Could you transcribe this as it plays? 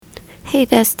Hey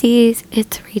besties,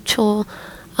 it's Rachel.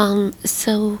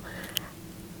 So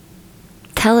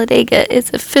Talladega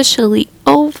is officially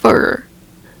over.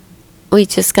 We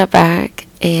just got back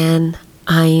and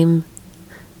I'm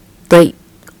like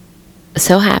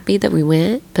so happy that we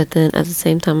went, but then at the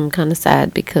same time I'm kind of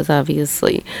sad because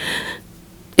obviously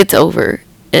it's over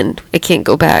and I can't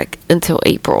go back until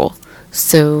April.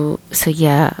 So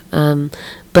yeah,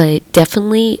 but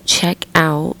definitely check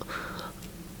out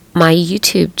my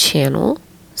YouTube channel.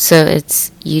 So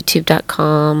it's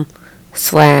youtube.com/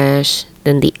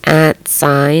 then the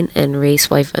 @ and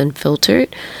Racewife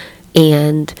Unfiltered.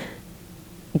 And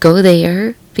go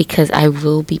there because I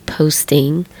will be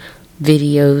posting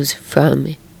videos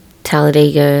from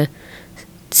Talladega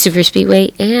Super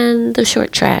Speedway and the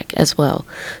short track as well.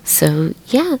 So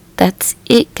yeah, that's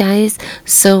it guys.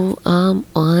 So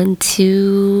on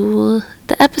to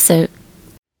the episode.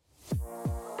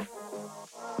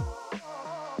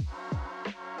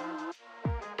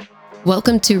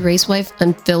 Welcome to Racewife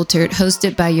Unfiltered,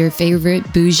 hosted by your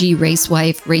favorite bougie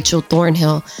racewife, Rachel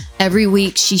Thornhill. Every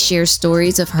week, she shares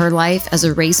stories of her life as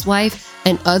a racewife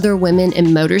and other women in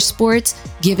motorsports,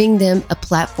 giving them a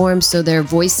platform so their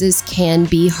voices can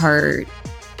be heard.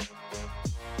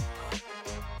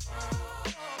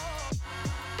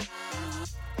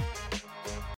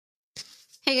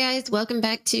 Hey guys, welcome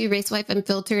back to Racewife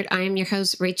Unfiltered. I am your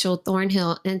host, Rachel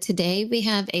Thornhill, and today we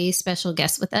have a special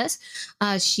guest with us.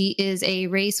 She is a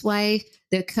racewife,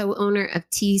 the co-owner of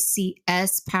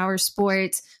TCS Power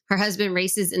Sports. Her husband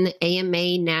races in the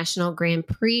AMA National Grand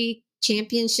Prix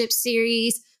Championship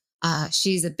Series.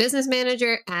 She's a business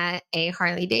manager at a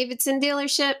Harley Davidson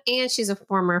dealership, and she's a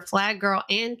former flag girl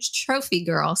and trophy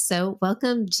girl. So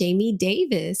welcome, Jayme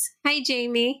Davis. Hi,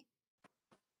 Jayme.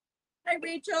 Hi,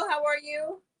 Rachel. How are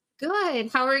you?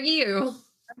 Good. How are you?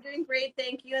 I'm doing great.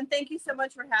 Thank you. And thank you so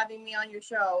much for having me on your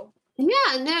show.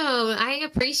 Yeah, no, I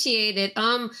appreciate it.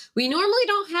 We normally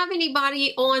don't have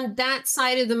anybody on that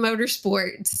side of the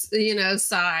motorsports,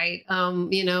 side.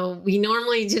 We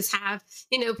normally just have,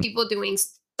 people doing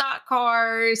stock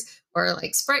cars or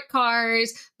like sprint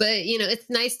cars, but it's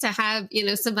nice to have,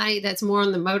 somebody that's more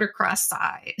on the motocross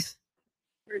side.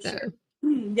 For sure.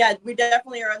 Yeah, we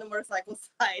definitely are on the motorcycle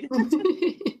side.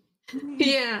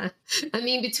 Yeah. I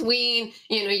mean, between,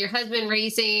 your husband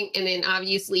racing and then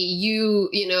obviously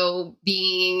you,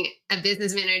 being a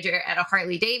business manager at a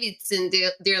Harley Davidson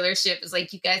dealership is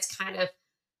like you guys kind of,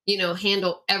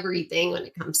 handle everything when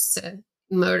it comes to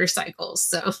motorcycles.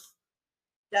 So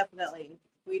Definitely.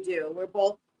 We do. We're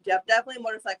both definitely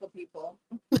motorcycle people.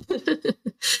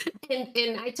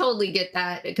 and I totally get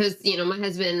that because, my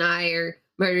husband and I are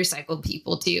motorcycle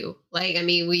people too. Like, I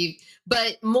mean,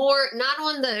 but more not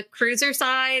on the cruiser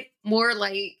side, more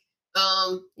like,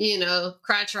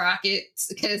 crotch rockets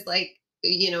because like,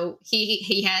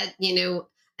 he had, a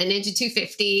Ninja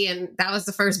 250 and that was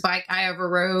the first bike I ever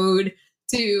rode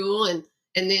too.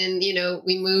 And then,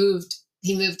 he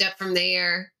moved up from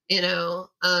there,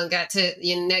 got to,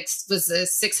 next was the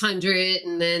 600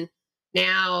 and then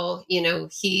now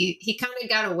he kind of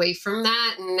got away from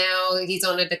that and now he's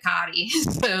on a Ducati.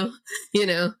 So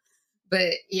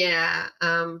but yeah,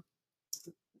 the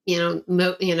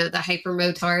hyper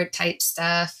motard type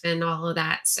stuff and all of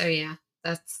that. So yeah,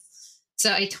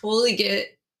 so I totally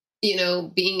get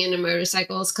being into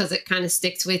motorcycles because it kind of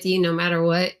sticks with you no matter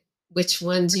which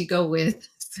ones you go with.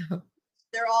 So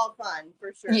they're all fun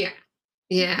for sure.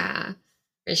 Yeah,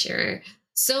 for sure.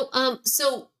 So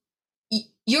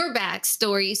your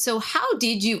backstory. So how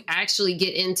did you actually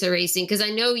get into racing? Because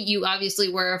I know you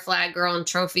obviously were a flag girl and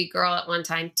trophy girl at one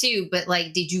time too, but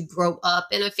like, did you grow up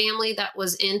in a family that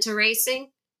was into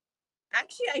racing?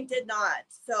 Actually, I did not.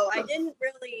 So I didn't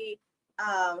really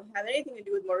have anything to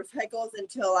do with motorcycles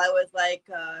until I was like,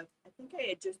 I think I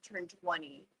had just turned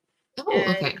 20. Oh,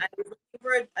 And okay. I was looking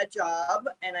for a job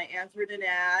and I answered an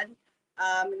ad.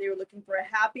 And they were looking for a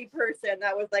happy person.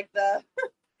 That was like the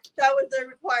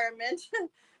requirement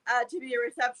to be a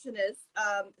receptionist.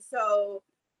 So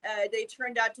they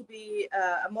turned out to be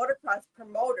a motocross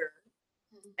promoter.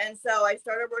 And so I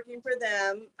started working for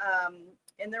them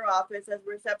in their office as a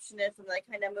receptionist, and I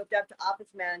kind of moved up to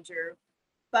office manager.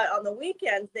 But on the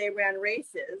weekends, they ran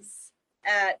races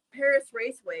at Paris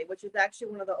Raceway, which is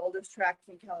actually one of the oldest tracks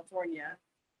in California.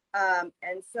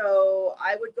 And so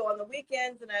I would go on the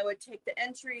weekends and I would take the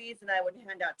entries and I would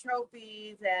hand out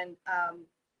trophies and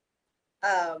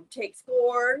take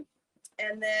score.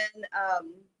 And then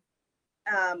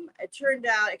it turned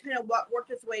out, it kind of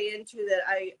worked its way into that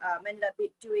I ended up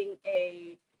doing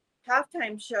a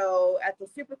halftime show at the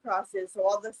Supercrosses. So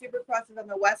all the Supercrosses on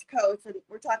the West Coast, and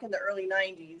we're talking the early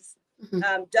 90s.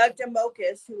 Mhm. Doug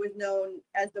DeMocus, who was known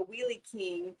as the Wheelie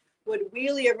King, would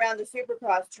wheelie around the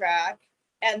Supercross track,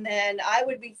 and then I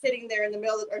would be sitting there in the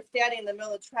middle or standing in the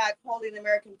middle of the track holding the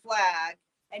American flag,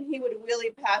 and he would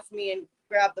wheelie past me and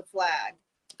grab the flag.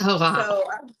 Oh wow. So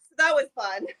that was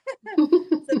fun.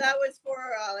 So that was for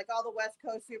like all the West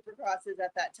Coast Supercrosses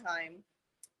at that time,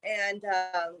 and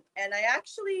I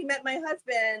actually met my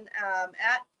husband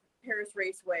at Paris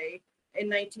Raceway in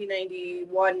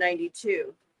 1991,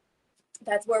 92.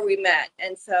 That's where we met.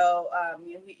 And so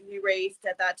he raced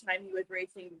at that time. He was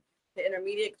racing the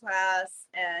intermediate class,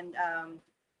 and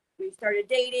we started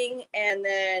dating. And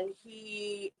then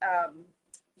he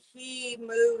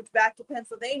moved back to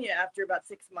Pennsylvania after about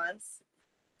 6 months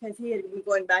because he had been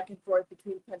going back and forth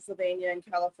between Pennsylvania and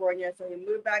California. So he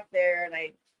moved back there, and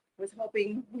I was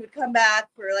hoping he would come back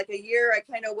for like a year. I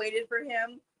kind of waited for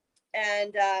him.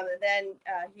 And then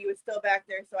he was still back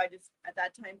there. So I just at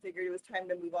that time figured it was time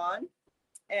to move on.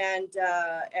 And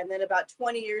then about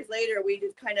 20 years later, we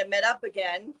just kind of met up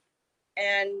again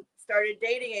and started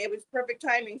dating. It was perfect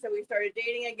timing, so we started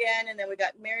dating again, and then we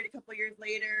got married a couple years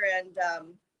later, and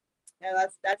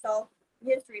that's all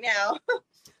history now.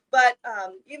 But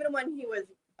even when he was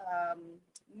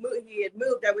he had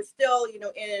moved, I was still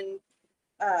in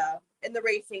the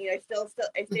racing. I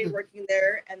stayed working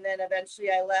there, and then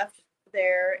eventually I left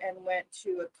there and went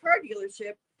to a car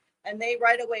dealership, and they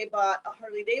right away bought a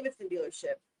Harley Davidson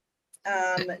dealership.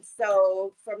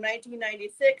 So from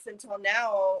 1996 until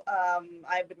now,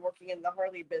 I've been working in the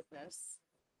Harley business.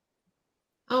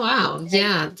 Oh wow. And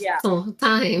Yeah. It's yeah, a long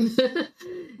time.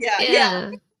 yeah.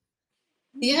 Yeah.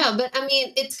 Yeah, but I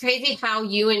mean, it's crazy how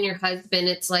you and your husband,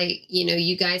 it's like,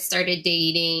 you guys started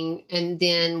dating, and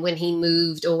then when he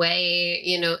moved away,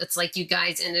 it's like you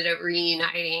guys ended up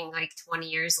reuniting like 20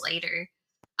 years later.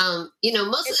 Most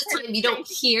of It's the kind of time you don't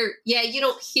crazy. hear, yeah, you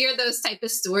don't hear those type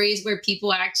of stories where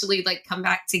people actually like come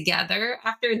back together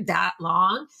after that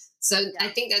long. So I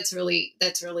Yeah. think that's really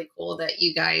cool that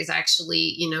you guys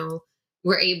actually,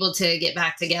 were able to get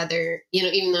back together,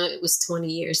 even though it was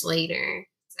 20 years later.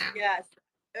 So. Yes.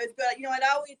 It was good.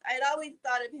 I'd always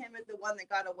thought of him as the one that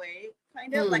got away,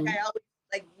 kind of like Hmm. I always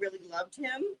like really loved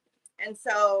him, and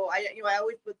so I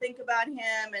always would think about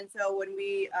him. And so when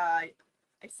I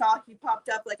saw he popped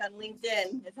up like on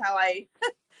LinkedIn, is how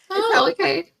Oh, we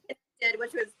kind okay. of did,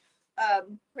 which was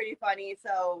pretty funny.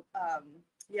 So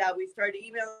yeah, we started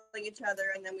emailing each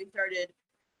other, and then we started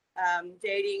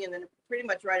dating, and then pretty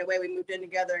much right away we moved in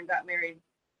together and got married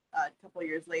a couple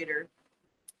years later.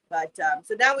 But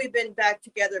so now we've been back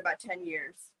together about 10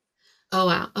 years. Oh,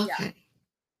 wow. Yeah, Okay.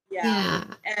 yeah. Yeah.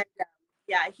 And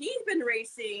yeah, he's been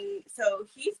racing. So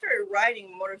he started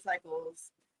riding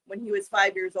motorcycles when he was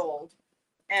 5 years old,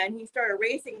 and he started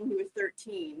racing when he was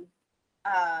 13.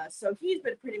 So he's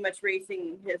been pretty much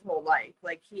racing his whole life.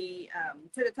 Like he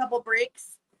took a couple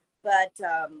breaks, but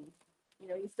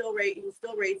he's still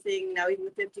racing now. He's in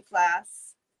the 50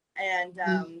 class, and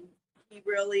Mhm. he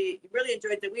really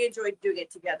enjoyed it. We enjoyed doing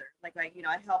it together.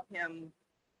 I help him.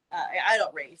 I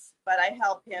don't race, but I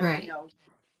help him. Right.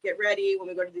 Get ready when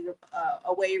we go to these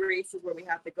away races where we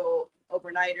have to go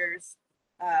overnighters.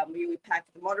 We pack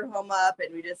the motorhome up,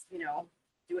 and we just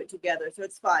do it together. So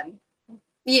it's fun.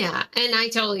 Yeah. And I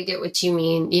totally get what you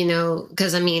mean,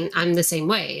 because I mean, I'm the same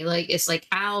way. Like, it's like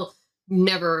I'll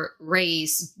never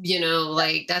race, Yeah,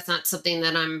 like that's not something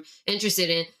that I'm interested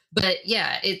in. But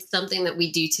yeah, it's something that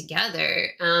we do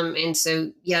together. And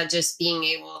so, yeah, just being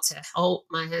able to help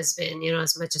my husband,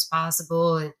 as much as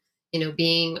possible, and,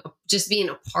 being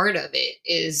a part of it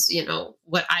is,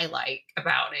 what I like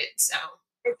about it. So,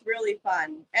 it's really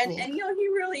fun, and yeah. he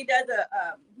really does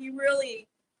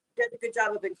a good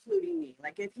job of including me.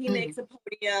 Like if he Mhm. makes a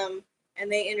podium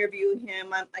and they interview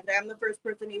him, I'm the first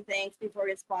person he thanks before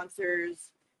his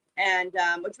sponsors, and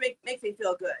which makes me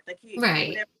feel good. Like Right.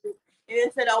 whenever he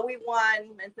said, "Oh, we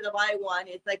won," instead of "I won,"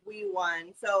 it's like we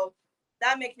won. So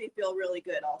that makes me feel really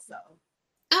good, also.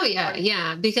 Oh yeah, Or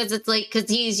yeah, because it's like because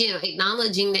he's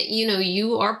acknowledging that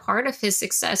you are part of his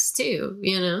success too.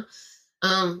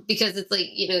 Because it's like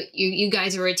you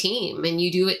guys are a team and you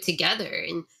do it together,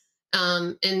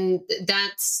 and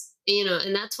that's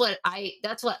and that's what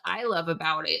I love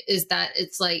about it is that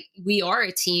it's like we are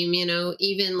a team.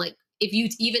 Even like if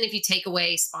you take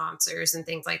away sponsors and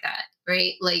things like that,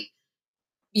 right? Like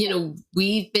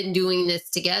we've been doing this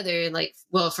together. Like,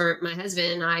 well, for my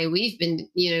husband and I, we've been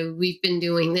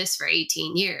doing this for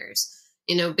 18 years,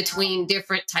 wow, between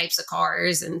different types of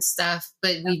cars and stuff,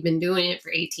 but yeah, we've been doing it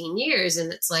for 18 years.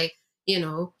 And it's like,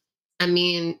 I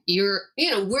mean,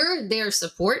 we're their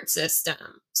support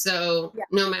system. So yeah,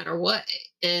 no matter what.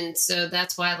 And so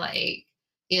that's why, like,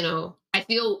 I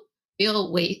feel,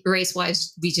 feel race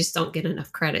wise, we just don't get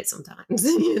enough credit sometimes,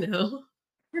 you know?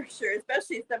 For sure,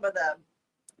 especially some of the,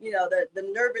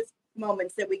 the nervous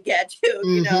moments that we get too.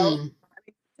 Hmm.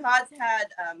 Todd's had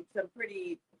some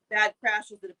pretty bad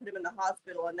crashes that have put him in the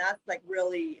hospital, and that's like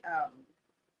really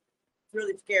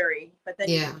scary. But then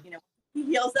Yeah. he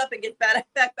heals up and gets back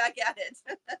at it.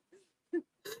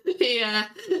 Yeah.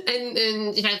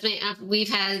 And definitely we've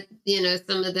had,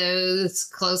 some of those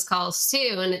close calls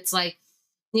too. And it's like,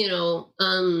 you know,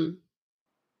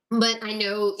 but I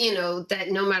know,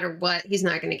 that no matter what, he's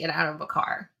not going to get out of a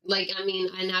car. Like, I mean,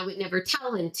 and I would never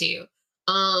tell him to.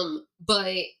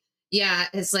 But yeah,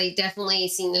 it's like definitely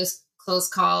seen those close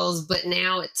calls. But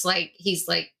now it's like, it's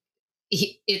like,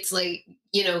 he's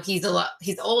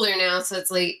older now. So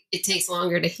it's like, it takes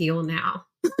longer to heal now.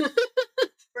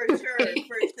 For sure, for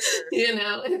sure.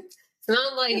 It's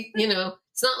not like,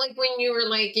 it's not like when you were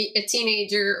like a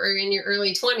teenager or in your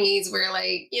early 20s where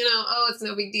like, oh, it's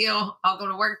no big deal. I'll go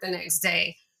to work the next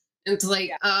day. And it's like,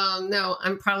 Yeah. no,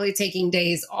 I'm probably taking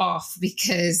days off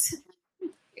because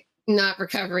not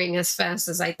recovering as fast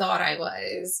as I thought I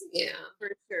was. Yeah. For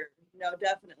sure. No,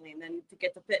 definitely. And then to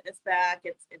get the fitness back,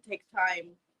 it takes time.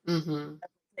 Mm-hmm.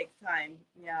 It takes time.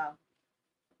 Yeah.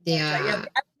 Yeah.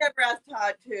 I've never asked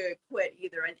Todd to quit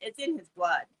either, and it's in his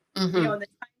blood. Mm-hmm. In the times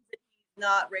that he's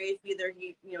not raced, either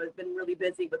he has been really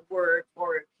busy with work,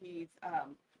 or he's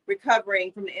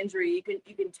recovering from the injury.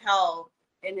 You can tell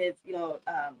in his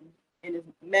in his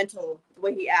mental, the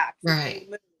way he acts, right,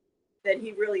 that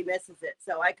he really misses it.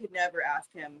 So I could never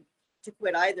ask him to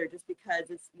quit either, just because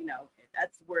it's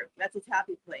that's his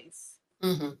happy place.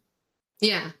 mm-hmm.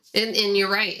 Yeah, and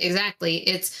you're right, exactly.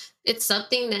 It's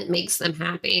something that makes them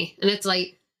happy, and it's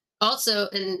like also,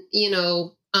 and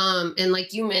and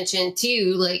like you mentioned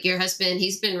too, like your husband,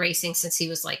 he's been racing since he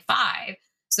was like 5.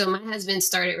 So my husband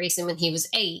started racing when he was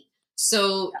 8.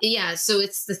 So yeah, so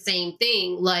it's the same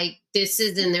thing. Like this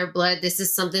is in their blood. This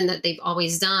is something that they've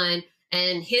always done.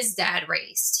 And his dad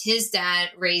raced. His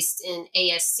dad raced in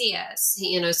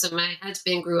ASCS. So my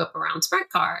husband grew up around sprint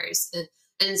cars,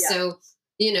 and so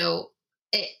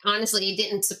honestly, it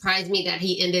didn't surprise me that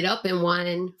he ended up in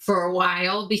one for a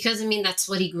while because I mean that's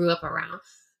what he grew up around.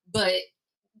 But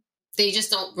they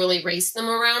just don't really race them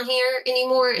around here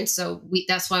anymore, and so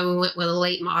that's why we went with a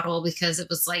late model, because it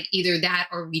was like either that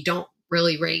or we don't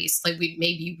really race. Like we'd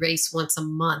maybe race once a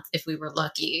month if we were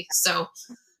lucky. So,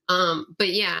 but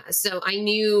yeah, so I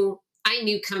knew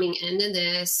coming into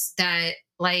this that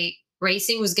like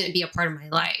racing was going to be a part of my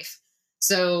life.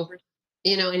 So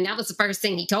and that was the first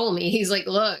thing he told me. He's like,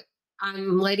 look,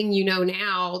 I'm letting you know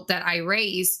now that I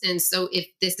race. And so if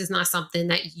this is not something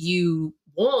that you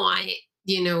want,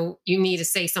 you need to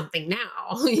say something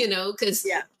now, because,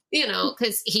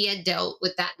 because he had dealt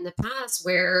with that in the past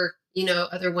where,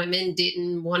 other women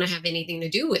didn't want to have anything to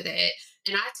do with it.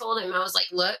 And I told him, I was like,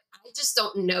 look, I just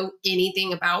don't know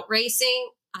anything about racing.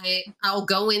 I'll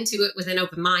go into it with an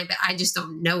open mind, but I just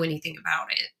don't know anything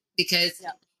about it because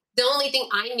the only thing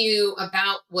I knew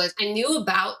about was I knew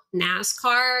about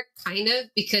NASCAR kind of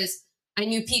because I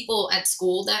knew people at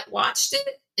school that watched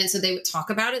it. And so they would talk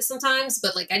about it sometimes,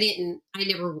 but like I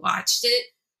never watched it.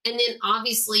 And then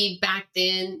obviously back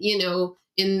then,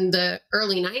 in the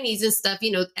early 90s and stuff,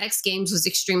 X Games was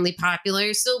extremely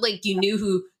popular. So like you knew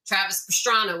who Travis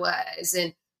Pastrana was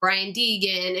and Brian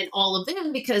Deegan and all of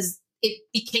them because it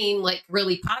became like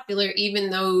really popular, even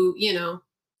though,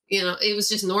 it was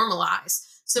just normalized.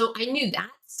 So I knew that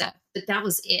stuff, but that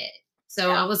was it.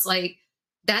 So I was like,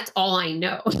 that's all I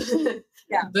know.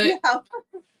 But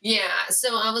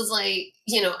so I was like,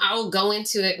 I'll go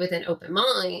into it with an open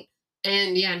mind.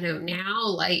 And now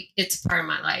like it's part of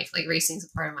my life. Like racing's a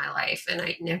part of my life,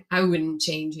 and I wouldn't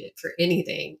change it for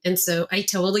anything. And so I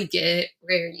totally get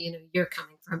where you're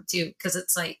coming from too, because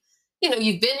it's like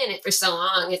you've been in it for so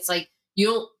long. It's like you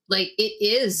don't like it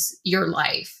is your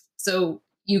life, so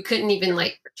you couldn't even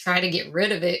like try to get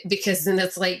rid of it because then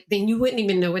it's like then you wouldn't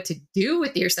even know what to do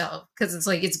with yourself because it's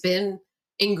like it's been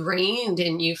ingrained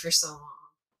in you for so long.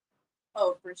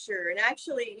 Oh, for sure. And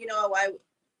actually,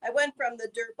 I went from the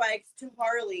dirt bikes to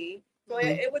Harley, so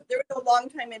there was a long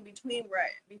time in between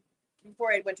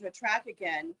before I went to a track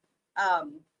again,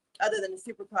 other than a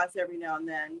Supercross every now and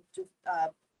then.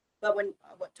 But when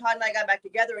Todd and I got back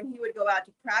together, and he would go out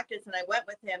to practice, and I went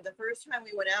with him. The first time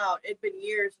we went out, it'd been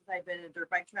years since I'd been in a dirt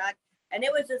bike track, and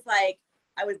it was just like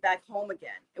I was back home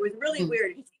again. It was really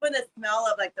weird. Even the smell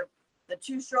of like the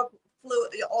two-stroke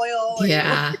fluid, the oil,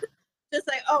 just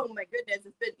like, oh my goodness,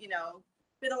 it's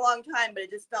been a long time, but it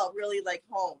just felt really like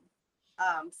home.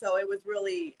 So it was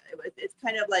really, it's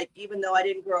kind of like, even though I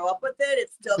didn't grow up with it,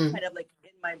 it's still kind of like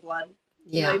in my blood.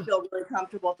 Yeah. You feel really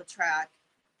comfortable at the track,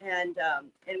 and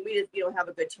we just have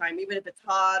a good time, even if it's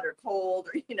hot or cold,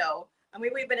 or I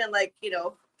mean, we've been in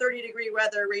 30-degree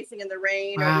weather racing in the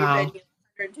rain, or we've been Wow.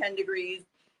 110 degrees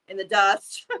in the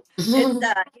dust.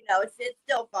 It's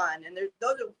still fun, and there's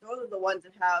those are the ones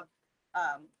that have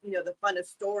the funnest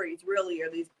stories. Really, are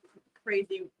these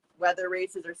crazy weather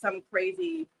races, or something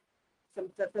crazy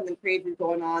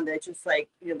going on that just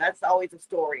that's always a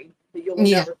story that you'll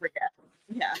Yeah. never forget.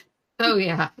 Yeah. Oh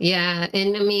yeah. Yeah.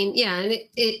 And I mean, yeah, and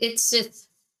it's just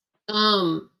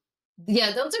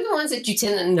yeah, those are the ones that you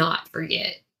tend to not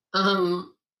forget.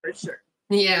 Um For sure.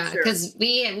 For yeah, sure. because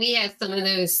we have some of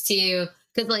those too.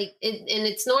 Because and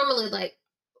it's normally like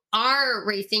our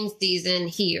racing season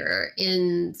here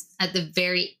in at the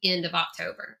very end of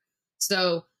October.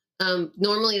 So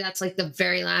normally that's like the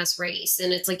very last race,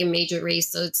 and it's like a major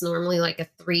race, so it's normally like a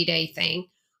 3-day thing.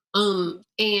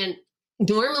 And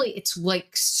normally it's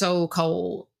like so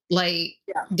cold, like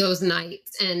Yeah. those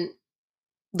nights, and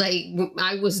like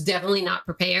I was definitely not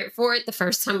prepared for it the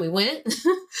first time we went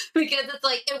because it's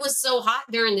like it was so hot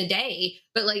during the day,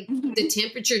 but like the Mhm.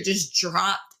 temperature just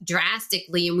dropped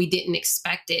drastically and we didn't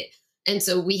expect it. And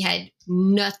so we had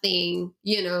nothing,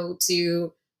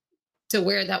 to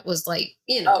wear that was like,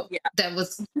 Oh yeah. that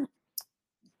was,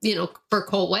 for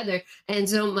cold weather. And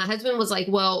so my husband was like,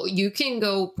 well, you can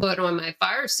go put on my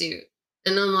fire suit.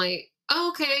 And I'm like,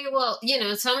 okay, well,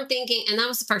 so I'm thinking, and that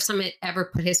was the first time I ever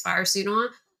put his fire suit on.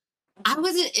 I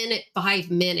wasn't in it 5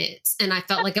 minutes and I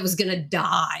felt like I was gonna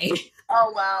die.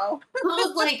 Oh wow. I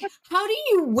was like, how do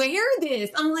you wear this?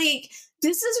 I'm like,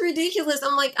 this is ridiculous.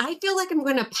 I'm like, I feel like I'm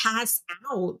gonna pass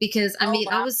out because I Oh mean,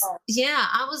 wow.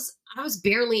 I was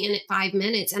barely in it 5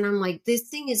 minutes and I'm like, this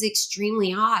thing is extremely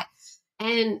hot.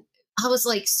 And I was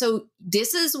like, so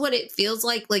this is what it feels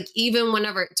like even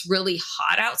whenever it's really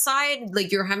hot outside,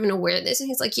 like you're having to wear this. And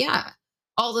he's like, yeah,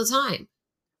 all the time.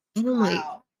 And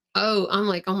Wow. I'm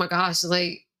like, oh my gosh,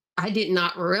 like I did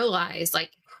not realize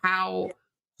like Yeah. how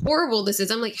horrible this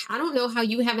is. I'm like, I don't know how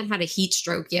you haven't had a heat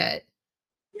stroke yet.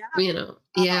 Yeah. Um,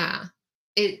 Yeah.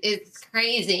 It's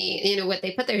crazy, what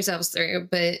they put themselves through.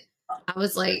 But I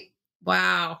was sure. like,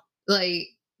 wow, like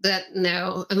that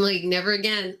no. I'm like, never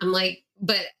again. I'm like,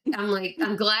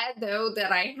 I'm glad though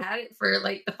that I had it for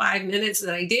like the 5 minutes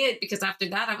that I did, because after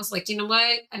that I was like, you know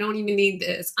what? I don't even need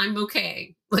this. I'm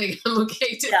okay. Like I'm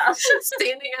okay just Yeah.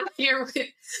 standing out here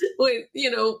with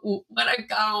what I've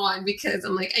got on, because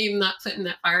I'm like, I am not putting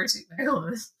that fire suit back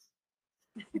on.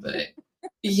 But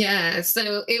yeah,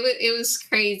 so it was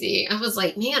crazy. I was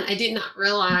like, man, I did not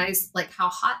realize like how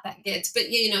hot that gets. But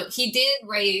he did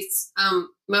race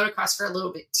motocross for a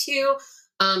little bit too.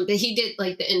 But he did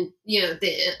like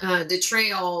the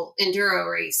trail enduro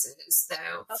races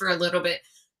though for a little bit.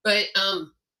 But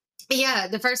yeah,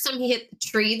 the first time he hit the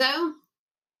tree though,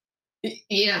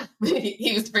 yeah,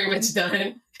 he was pretty much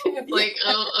done. It's Yeah. like,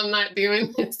 oh, I'm not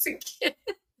doing this again.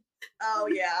 Oh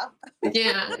yeah.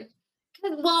 Yeah.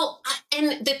 Well,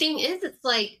 and the thing is, it's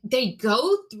like they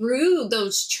go through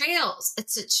those trails at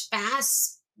such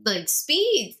fast like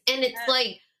speeds, and it's Yeah.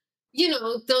 like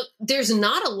there's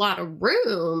not a lot of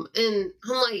room, and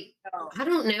I'm like, No. I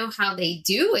don't know how they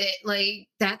do it. Like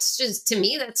that's just, to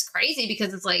me, that's crazy,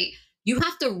 because it's like you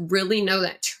have to really know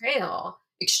that trail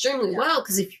extremely Yeah. well,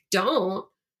 because if you don't,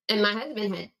 and my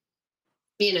husband had,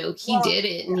 he Well, did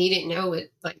it and he didn't know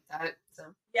it like that. So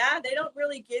yeah, they don't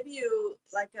really give you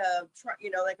like a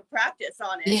practice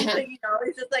on it. yeah.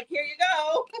 It's just like, here you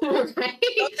go. Go race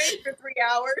Right. for 3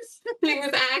 hours.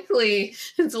 Exactly.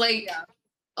 It's like, Yeah.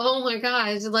 oh my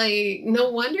gosh, like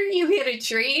no wonder you hit a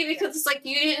tree, because it's like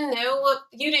you didn't know where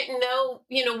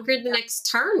the Yeah. next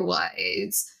turn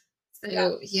was. Yeah.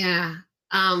 So yeah.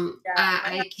 Yeah.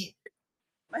 I can't.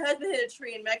 My husband hit a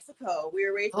tree in Mexico. We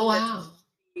were Oh racing the wow.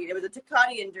 it was a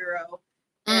Tecate enduro,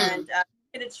 Mm. and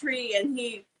hit a tree, and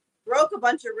he broke a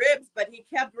bunch of ribs, but he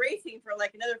kept racing for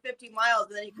like another 50 miles,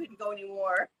 and then he couldn't go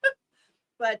anymore.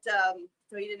 But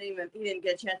so he didn't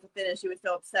get a chance to finish. He was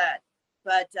so upset.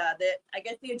 But I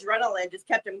guess the adrenaline just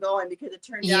kept him going, because it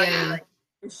turned out Yeah.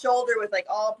 his shoulder was like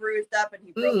all bruised up, and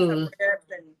he broke some Ooh. ribs,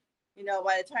 and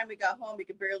by the time we got home, he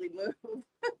could barely move.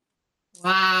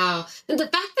 Wow. And the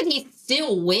fact that he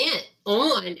still went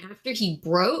on after he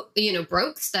broke Yeah.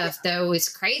 stuff though is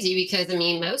crazy, because I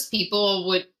mean most people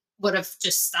would have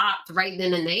just stopped right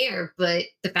then and there, but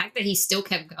the fact that he still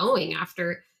kept going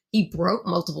after he broke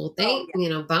multiple Oh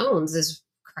yeah. bones is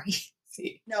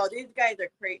crazy. No, these guys are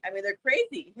crazy. I mean, they're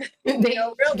crazy. Really,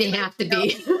 They have to be.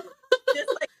 just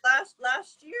like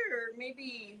last year,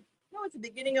 maybe no, it's the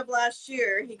beginning of last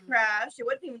year. He crashed. It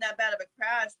wasn't even that bad of a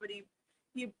crash, but he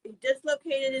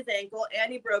dislocated his ankle,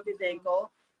 and he broke his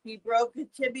ankle. He broke his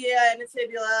tibia and his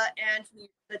fibula and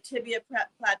the tibia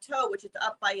plateau, which is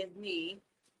up by his knee.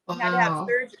 He had to have Wow.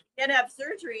 surgery. He had to have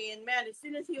surgery, and man, as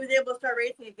soon as he was able to start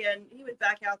racing again, he was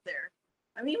back out there.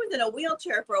 I mean, he was in a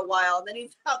wheelchair for a while, and then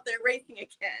he's out there racing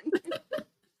again.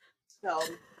 So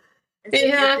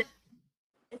Yeah.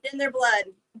 it's in their blood.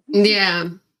 Yeah.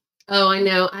 Oh, I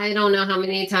know. I don't know how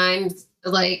many times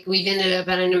like we've ended up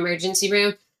at an emergency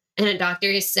room and a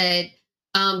doctor has said,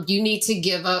 you need to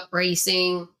give up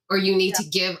racing or you need Yeah. to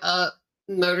give up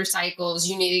motorcycles.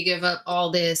 You need to give up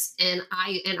all this. And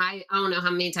I don't know how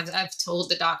many times I've told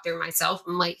the doctor myself,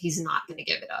 I'm like, he's not going to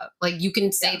give it up. Like you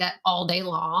can say that all day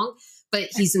long, but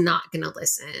he's not going to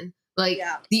listen. Like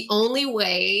the only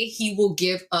way he will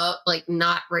give up, like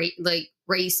not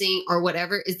racing or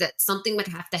whatever, is that something would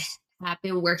have to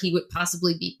happen where he would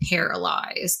possibly be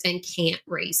paralyzed and can't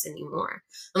race anymore.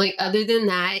 Like other than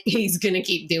that, he's gonna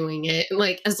keep doing it.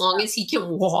 Like as long as he can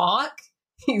walk,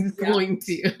 he's going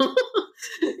to.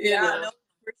 No,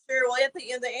 for sure. Well, at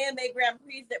the AMA Grand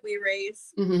Prix that we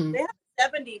race, they have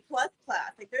 70 plus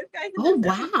class. Like there's guys in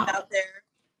their 70s out there.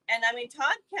 And I mean,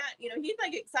 Todd can't, he's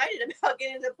like excited about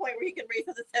getting to the point where he can race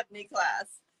at the 70 class.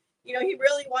 He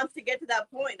really wants to get to that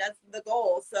point. That's the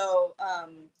goal. So,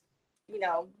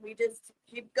 we just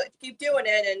keep doing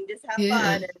it and just have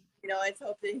fun. And, let's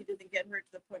hope that he doesn't get hurt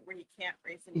to the point where he can't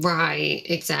race anymore. Right,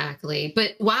 exactly.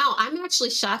 But wow, I'm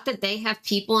actually shocked that they have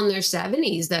people in their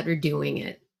 70s that are doing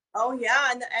it. Oh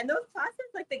yeah, and those classes,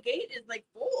 like the gate is like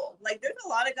full. Like there's a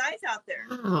lot of guys out there.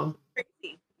 Wow.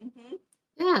 Crazy. Mm-hmm.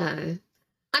 Yeah.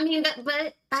 I mean,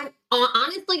 but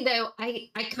honestly though, I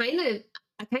kind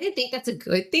of think that's a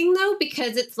good thing though,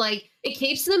 because it's like it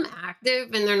keeps them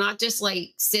active and they're not just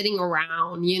like sitting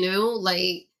around,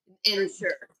 like, and for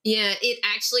sure. Yeah, it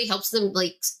actually helps them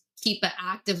like keep an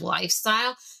active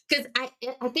lifestyle. Because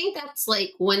I think that's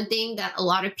like one thing that a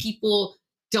lot of people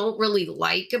don't really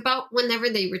like about whenever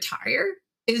they retire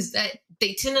is that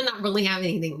they tend to not really have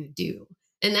anything to do.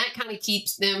 And that kind of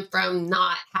keeps them from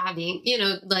not having,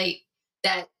 like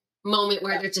that moment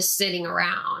where they're just sitting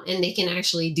around and they can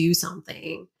actually do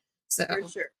something. So for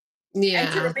sure. Yeah.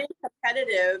 And to remain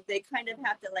competitive, they kind of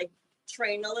have to like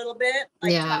train a little bit.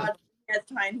 Like Todd has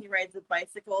time he rides a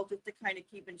bicycle just to kind of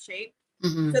keep in shape.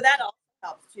 Mm-hmm. So that also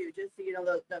helps too. Just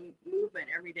the movement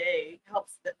every day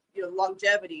helps the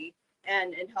longevity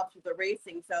and it helps with the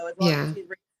racing. So as long as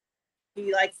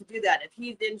he likes to do that. If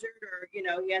he's injured or he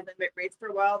hasn't raced for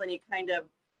a while, then he kind of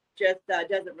just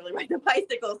doesn't really ride the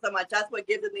bicycle so much. That's what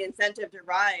gives him the incentive to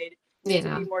ride to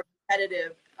be more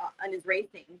competitive on his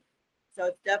racing. So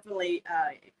it's definitely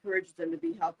encourages them to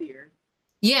be healthier.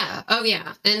 Yeah. Oh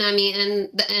yeah. And I mean,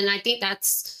 and I think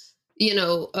that's,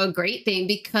 a great thing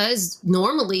because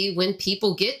normally when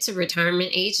people get to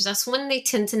retirement age, that's when they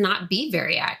tend to not be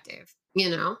very active,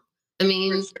 I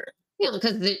mean,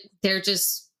 because they're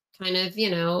just kind of,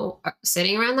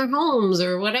 sitting around their homes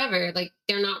or whatever, like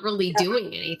they're not really doing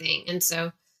anything. And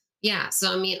so,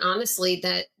 so, I mean, honestly,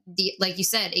 that like you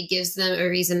said, it gives them a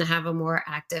reason to have a more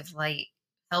active, like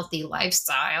healthy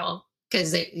lifestyle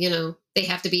because they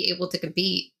have to be able to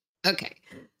compete. Okay.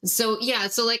 So,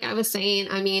 so like I was saying,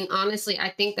 I mean, honestly,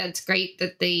 I think that's great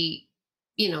that they,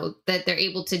 that they're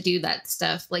able to do that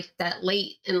stuff like that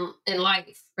late in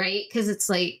life. Right. Cause it's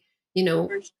like,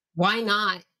 why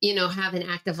not, have an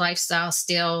active lifestyle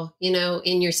still,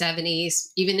 in your 70s,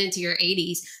 even into your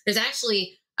 80s. There's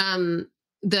actually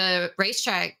the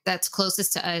racetrack that's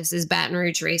closest to us is Baton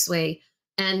Rouge Raceway.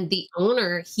 And the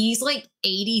owner, he's like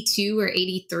 82 or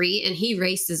 83, and he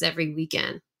races every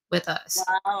weekend with us.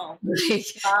 Wow.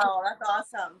 Wow, that's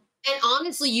awesome. And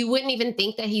honestly, you wouldn't even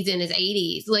think that he's in his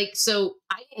 80s. Like, so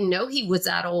I didn't know he was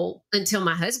that old until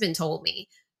my husband told me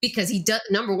because he does,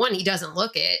 number one, he doesn't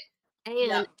look it.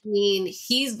 And I mean,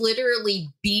 he's literally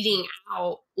beating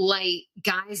out like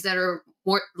guys that are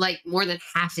more than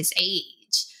half his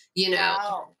age,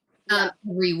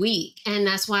 every week. And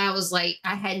that's why I was like,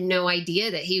 I had no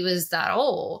idea that he was that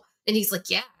old. And he's like,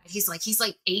 he's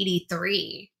like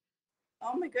 83.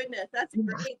 Oh my goodness. That's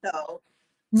great though.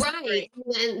 Right.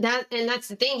 And that's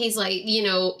the thing. He's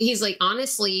like,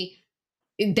 honestly,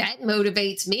 that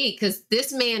motivates me because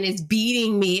this man is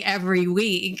beating me every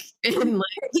week and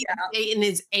like he's in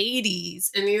his 80s.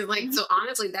 And he's like, so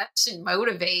honestly, that should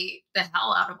motivate the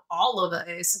hell out of all of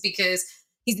us because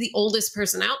he's the oldest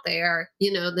person out there,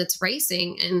 that's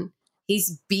racing and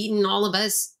he's beating all of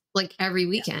us like every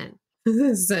weekend.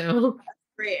 So that's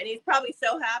great. And he's probably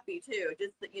so happy too.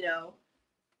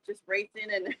 Just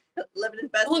racing and living his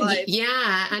best life.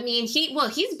 Yeah. I mean,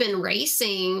 he's been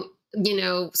racing,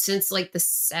 since like the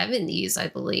 70s, I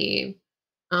believe.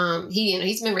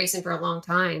 He's been racing for a long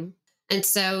time. And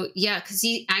so, yeah, because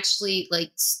he actually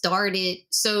like started.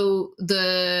 So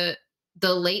the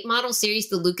late model series,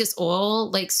 the Lucas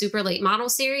Oil like super late model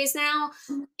series now,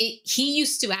 he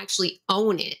used to actually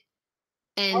own it,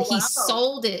 and Oh he wow.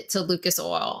 sold it to Lucas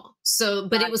Oil. So,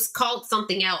 but it Got was called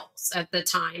something else at the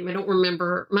time. I don't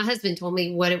remember. My husband told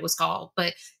me what it was called,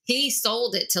 but he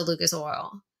sold it to Lucas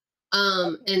Oil.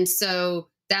 okay. And so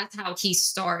that's how he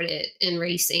started in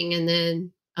racing. And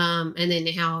then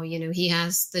how,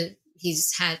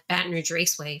 he's had Baton Rouge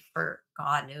Raceway for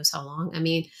God knows how long. I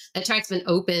mean, that track's been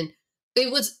open.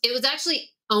 It was actually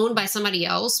owned by somebody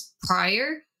else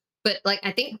prior, but like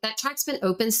I think that track's been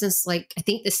open since like I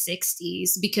think the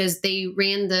 60s, because they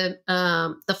ran the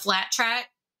flat track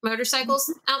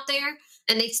motorcycles out there,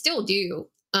 and they still do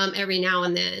every now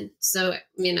and then. So,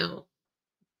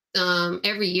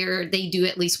 every year they do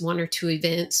at least one or two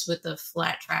events with the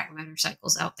flat track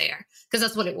motorcycles out there, because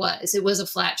that's what it was. It was a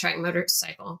flat track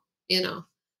motorcycle,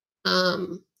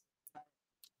 um,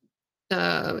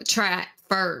 track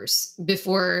first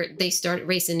before they started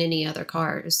racing any other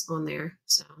cars on there.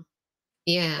 So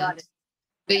yeah, Got it.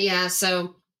 but yeah,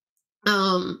 so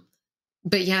um,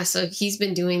 but yeah, so he's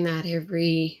been doing that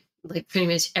every like pretty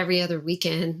much every other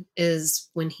weekend is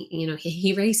when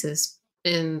he races.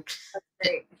 And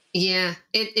Great. yeah,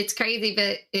 it's crazy,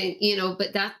 but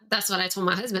but that's what I told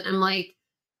my husband. I'm like,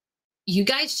 you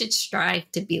guys should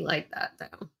strive to be like that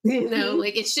though. Mhm.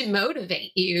 Like it should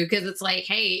motivate you, because it's like,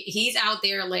 hey, he's out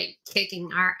there like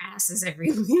kicking our asses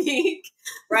every week.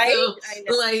 Right? So I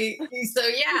know. like, so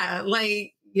yeah,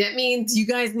 like that means you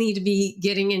guys need to be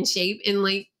getting in shape and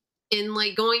like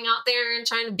going out there and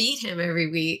trying to beat him every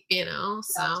week, Yeah,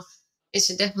 so it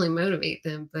should definitely motivate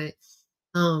them. for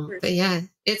But sure. yeah,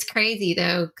 it's crazy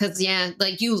though, because yeah,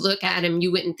 like you look at him,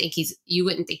 you wouldn't think he's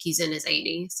in his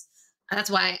 80s. That's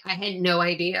why I had no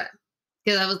idea,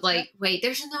 because I was Yeah. like, wait,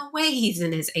 there's no way he's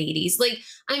in his 80s. Like,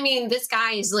 I mean, this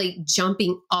guy is like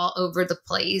jumping all over the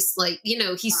place. Like, he's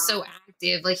Wow. so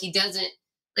active. Like, he doesn't,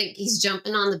 like, he's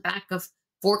jumping on the back of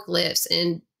forklifts,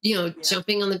 and, Yeah.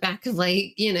 jumping on the back of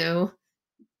like, Yeah.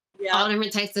 all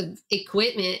different types of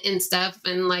equipment and stuff,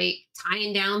 and like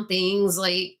tying down things,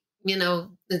 like,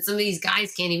 and some of these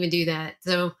guys can't even do that.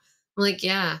 So I'm like,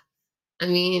 yeah, I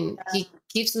mean, Yeah. he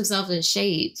keeps himself in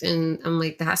shape, and I'm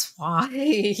like, that's why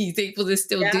he's able to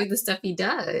still Yeah. do the stuff he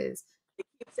does. It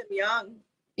keeps him young,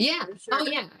 Yeah. for sure. Oh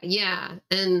yeah. Yeah.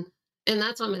 And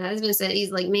that's what my husband said.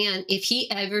 He's like, man, if he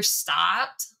ever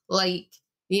stopped, like,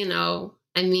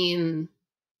 I mean,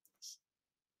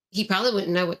 he probably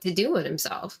wouldn't know what to do with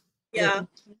himself. Yeah.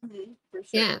 For sure.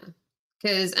 Yeah.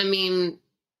 Because I mean,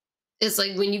 it's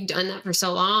like when you've done that for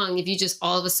so long, if you just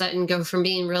all of a sudden go from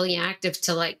being really active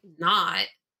to like not,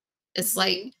 it's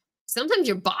like Hmm. sometimes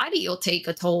your body will take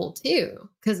a toll too.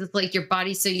 Cause it's like your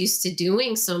body's so used to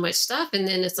doing so much stuff. And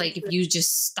then it's For like if sure. you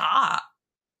just stop,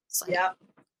 it's like, Yeah.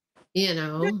 you You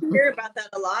know. hear about that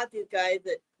a lot. These guys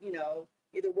that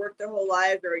either work their whole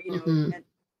lives or Hmm. and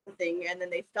something, and then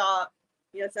they stop.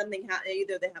 Something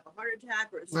either they have a heart attack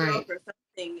or a stroke Right. or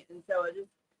something, and so it just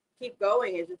keep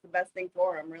going is just the best thing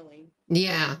for them, really.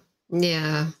 Yeah.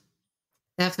 Yeah.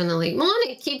 Definitely. Well,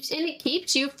 and it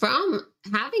keeps you from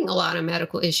having a lot of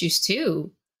medical issues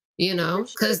too, For sure.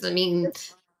 because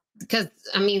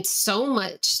I mean, so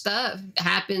much stuff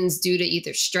happens due to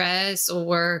either stress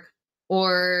or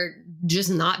just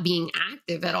not being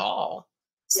active at all.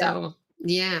 Yeah. So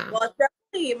yeah. Well, it's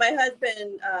definitely my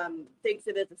husband thinks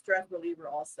it is a stress reliever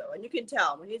also, and you can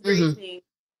tell when he's Hmm. racing.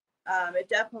 It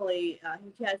definitely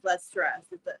he has less stress.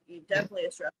 Yeah. Definitely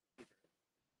a stress.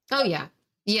 Oh Yep. yeah.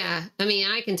 Yeah. I mean,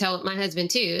 I can tell with my husband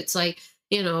too. It's like,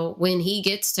 when he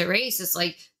gets to race, it's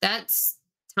like that's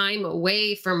time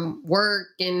away from work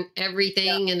and Yeah.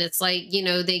 everything. And it's like,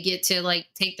 they get to like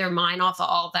take their mind off of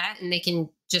all that, and they can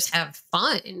just have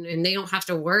fun, and they don't have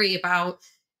to worry about,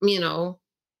 you know,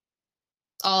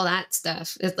 all that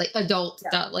stuff. It's like adult Yeah.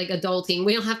 stuff, like adulting.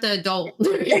 We don't have to adult,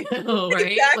 right?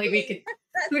 Like we Exactly. could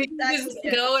That's we can exactly just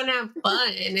it. go and have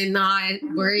fun and not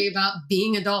worry about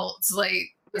being adults. Like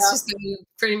it's Yeah. just gonna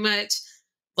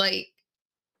like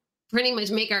pretty much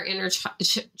make our inner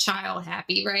child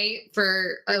happy, right?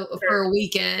 For For for sure. a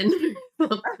weekend.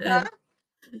 Uh-huh. Yeah.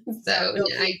 So No,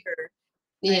 yeah, for sure. I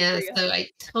yeah, agree. so I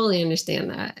totally understand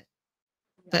that.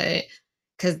 Yeah. But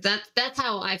because that's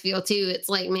how I feel too. It's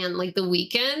like, man, like the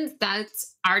weekends,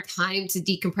 that's our time to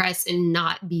decompress and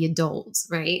not be adults,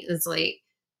 right? It's like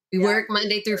we Yeah. work For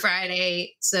Monday through sure.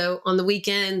 Friday. So on the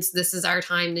weekends, this is our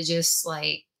time to just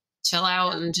like chill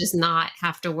out Yeah. and just not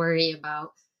have to worry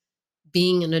about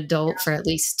being an adult Yeah. for at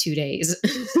least 2 days.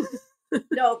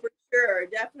 No, for sure,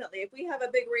 definitely. If we have a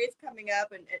big race coming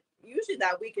up, and usually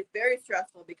that week is very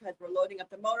stressful because we're loading up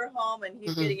the motorhome and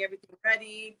he's Mhm. getting everything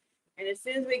ready. And as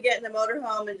soon as we get in the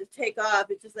motorhome and just take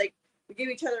off, it's just like we give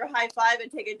each other a high five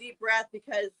and take a deep breath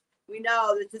because we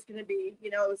know it's just going to be,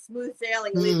 smooth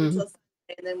sailing at least Mhm. until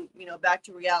Sunday, and then, back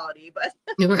to reality. But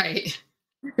Right.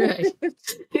 Right. yeah.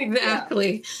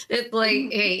 Exactly. It's like,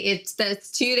 Mhm. hey,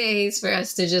 that's 2 days for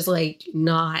us to just like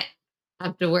not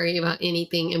have to worry about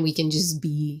anything, and we can just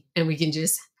be, and we can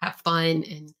just have fun,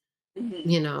 and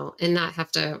Mhm. and not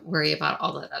have to worry about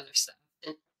all that other stuff.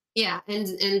 And yeah,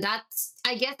 and that's,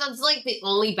 I guess that's like the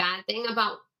only bad thing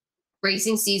about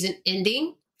racing season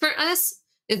ending for us,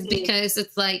 is Mhm. because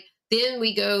it's like then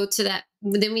we get to that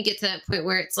point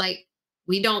where it's like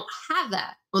we don't have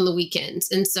that on the weekends.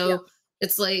 And Yeah. so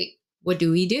it's like, what do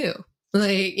we do?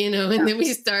 Like, and Yeah. then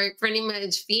we start pretty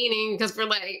much fiending because we're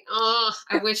like, oh,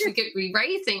 I wish we could be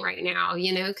racing right now,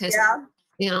 because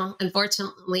Yeah.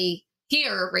 unfortunately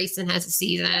here racing has a Yeah.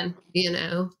 season,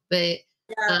 but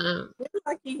Yeah. um We're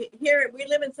lucky here. We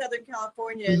live in Southern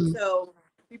California, and mhm. so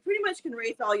we pretty much can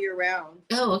race all year round.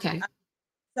 Oh, okay.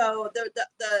 So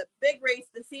the big race,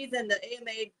 the season, the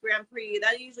AMA Grand Prix,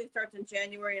 that usually starts in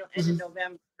January and end in Mhm.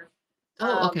 November.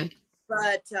 Oh, Um, okay.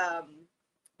 but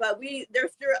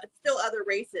there's still other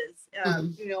races,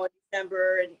 Mhm. in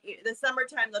December, and the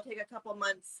summertime they'll take a couple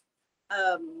months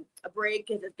a break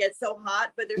because it gets so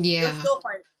hot. But Yeah.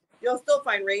 you'll still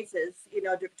find races,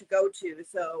 to go to.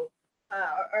 So.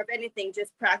 Or if anything,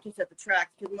 just practice at the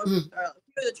tracks because Mhm. a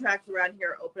few of the tracks around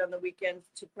here are open on the weekends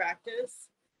to practice.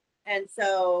 And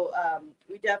so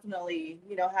we definitely,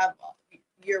 have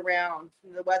year round.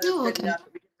 The weather's Oh, good okay. enough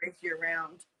that we can race year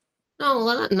round. Oh,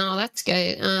 well, no, that's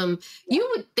good. Yeah. You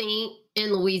would think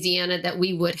in Louisiana that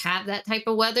we would have that type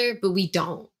of weather, but we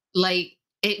don't. Like,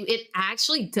 it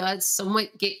actually does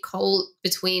somewhat get cold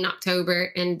between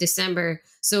October and December.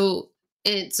 So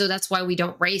that's why we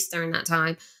don't race during that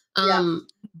time. Yeah.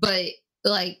 But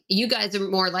like you guys are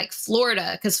more like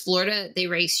Florida, because Florida they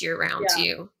race year round Yeah.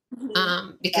 too. Mhm.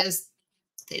 Yeah. Because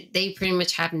they pretty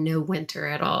much have no winter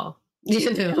at all.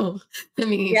 Yeah. I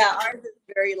mean, Yeah. Ours is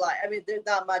very light. I mean, there's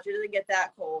not much. It doesn't get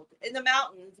that cold. In the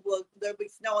mountains, there'll be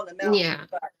snow on the mountains, yeah.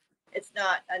 but it's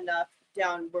not enough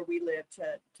down where we live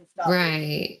to stop racing.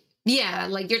 Right. Yeah, Yeah.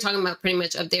 like you're talking about pretty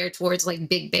much up there towards like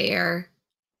Big Bear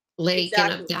Lake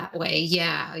and up Exactly. that way.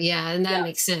 Yeah, yeah, and that Yeah.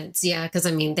 makes sense. Yeah, because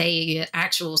I mean they get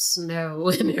actual snow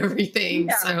and everything.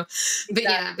 Yeah. So, but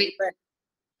yeah, but Exactly. But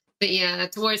but yeah,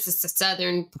 towards the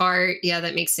southern part, yeah,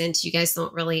 that makes sense. You guys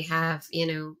don't really have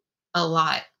a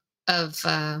lot of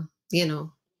you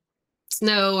know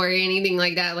snow or anything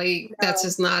like that. Like that's no.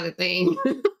 just not a thing.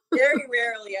 Very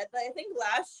rarely. I think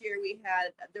last year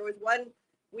there was one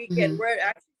weekend Mhm. where it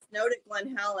actually snowed at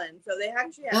Glen Helen. So they Oh,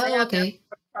 have their okay.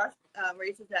 cross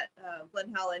races at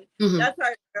Glen Helen. Hmm. That's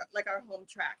our home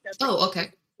track. That's like Oh, closest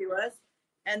okay. to us.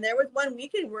 And there was one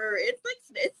weekend where it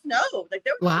snowed. Like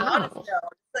there was a lot of Wow. snow.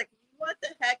 It's like what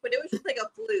the heck? But it was just like a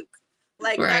fluke.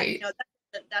 Like that, Right.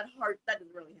 that hard that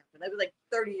doesn't really happen. That was like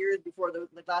 30 years before the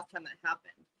last time that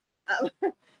happened.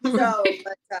 So, Right.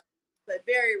 but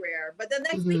very rare. But the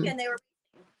next Mhm. weekend they were,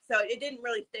 so it didn't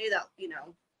really stay that, didn't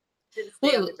stay on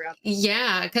Well, the ground.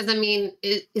 yeah, because I mean,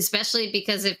 especially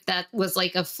because if that was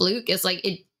like a fluke, it's like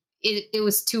it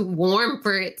was too warm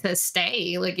for it to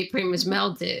stay. Like it pretty much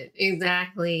melted.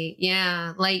 Exactly.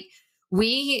 Yeah. Like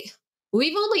we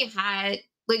we've only had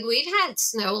we've had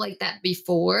snow like that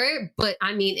before, but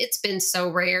I mean, it's been so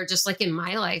rare. Just like in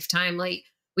my lifetime, like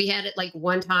we had it like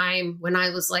one time when I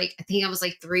was like, I think I was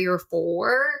like 3 or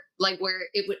 4, like where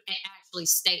it actually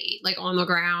stayed like on the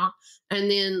ground, and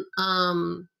then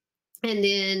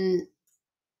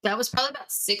that was probably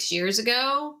about 6 years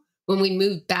ago when we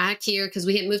moved back here, because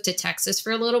we had moved to Texas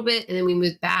for a little bit and then we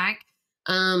moved back.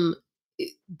 Um,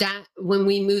 that when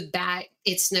we moved back,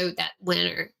 it snowed that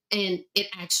winter and it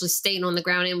actually stayed on the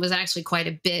ground and was actually quite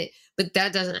a bit. But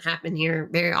that doesn't happen here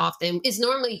very often. It's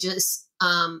normally just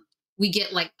we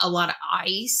get like a lot of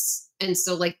ice. And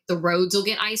so like the roads will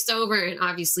get iced over. And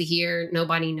obviously here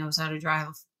nobody knows how to drive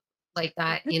like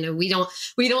that. We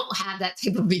don't have that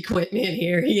type of equipment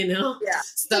here, Yeah.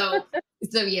 so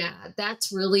yeah,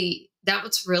 that's really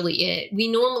it. We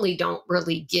normally don't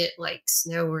really get like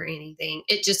snow or anything.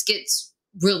 It just gets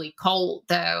really cold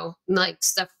though, like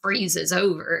stuff freezes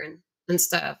over and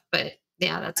stuff, but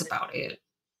yeah, that's about it.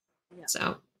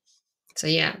 Yeah. So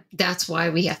yeah, that's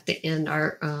why we have to end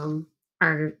our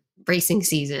racing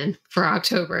season for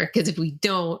October, because if we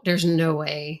don't, there's no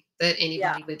way that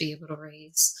Yeah. anybody would be able to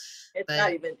race. It's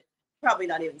But probably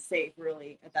not even safe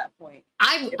really at that point.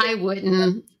 I If I it,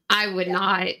 wouldn't. I would yeah.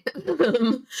 not.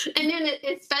 And then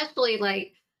especially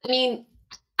like I mean,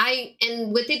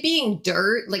 and with it being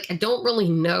dirt, like I don't really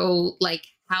know like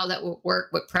how that would work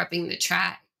with prepping the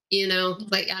track,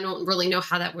 like I don't really know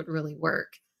how that would really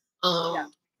work.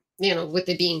 Yeah. With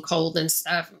it being cold and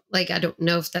stuff, like I don't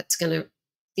know if that's gonna,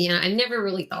 I never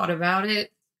really thought about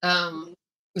it. Um,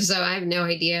 Mhm. so I have no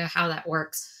idea how that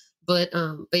works. But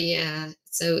yeah,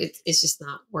 so it's just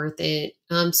not worth it.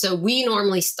 So we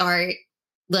normally start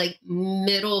like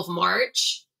middle of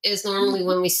March is normally Mhm.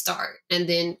 when we start, and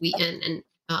then we end in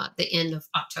the end of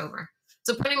October.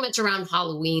 So pretty much around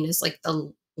Halloween is like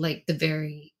the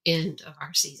very end of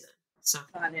our season. So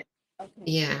Got it. Okay.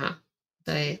 yeah,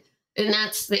 but and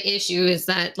that's the issue is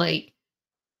that like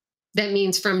that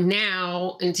means from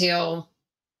now until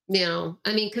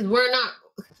I mean because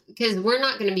we're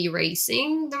not going to be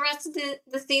racing the rest of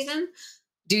the season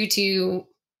due to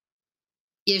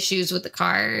issues with the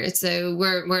car. So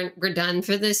we're done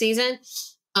for the season.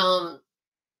 Um,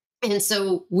 and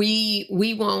so we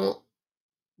won't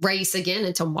race again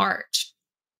until March.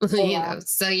 Oh wow.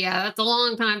 So yeah, that's a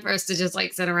long time for us to just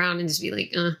like sit around and just be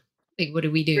like what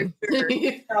do we For do? sure.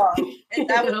 Oh, and you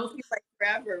that would know? seem like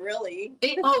forever, really.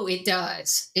 It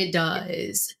does. It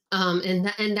does. And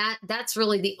that's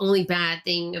really the only bad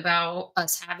thing about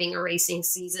us having a racing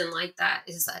season like that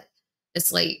is that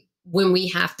it's like when we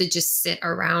have to just sit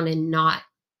around and not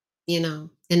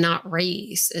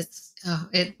race. It's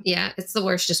the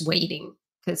worst just waiting.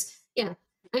 Cause yeah.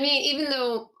 I mean, even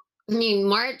though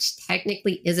March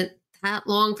technically isn't that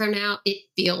long from now, it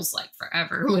feels like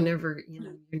forever whenever,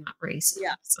 Mhm. you're not racing.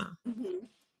 Yeah. So Mhm.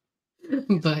 Yeah.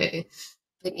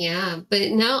 but yeah,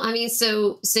 but no, I mean,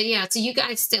 so yeah, so you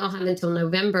guys still have until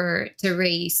November to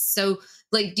race. So,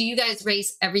 like, do you guys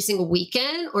race every single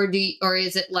weekend, or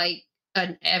is it like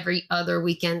an every other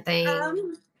weekend thing?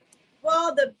 Um,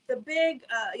 well, the big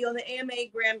the AMA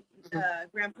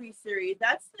Mhm. Grand Prix series,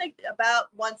 that's like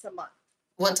about once a month.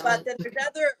 Once a But month. then there's Okay.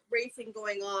 other racing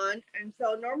going on, and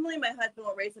so normally my husband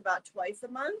will race about twice a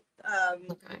month.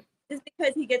 Okay. Just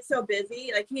because he gets so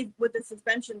busy, like he's with the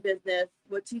suspension business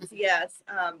with TCS.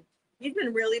 He's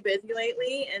been really busy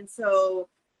lately, and so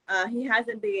he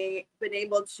hasn't been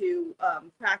able to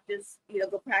practice,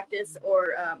 go practice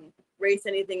or race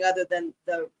anything other than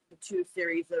the two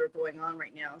series that are going on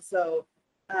right now. So,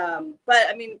 but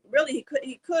I mean, really,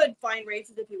 he could find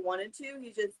races if he wanted to.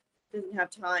 He just doesn't have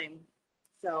time.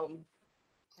 So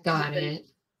he's Got been, it.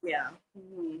 yeah,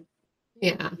 mhm,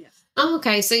 Yeah. yeah, Oh,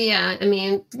 okay. So yeah, I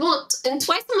mean, well, and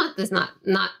twice a month is not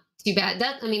too bad.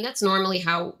 That's normally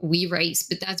how we race,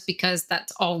 but that's because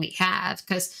that's all we have.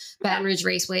 Because yeah. Baton Rouge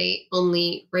Raceway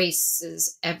only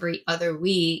races every other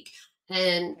week,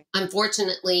 and Okay.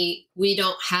 unfortunately, we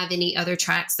don't have any other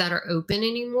tracks that are open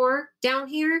anymore down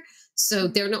here. So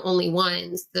Mhm. they're the only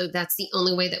ones. So that's the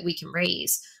only way that we can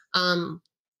race.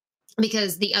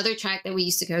 Because the other track that we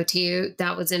used to go to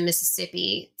that was in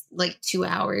Mississippi, like 2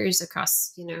 hours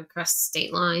across the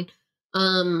state line.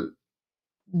 Um,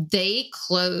 they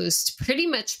closed pretty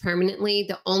much permanently.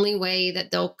 The only way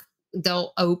that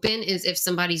they'll open is if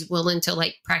somebody's willing to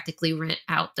like practically rent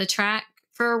out the track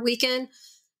for a weekend.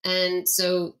 And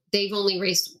so they've only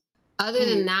raced. Other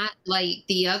than Mhm. that, like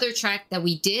the other track that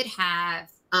we did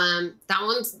have, that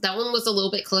one was a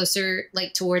little bit closer,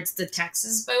 like towards the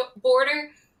Texas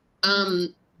border.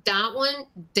 Mhm. That one,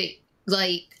 they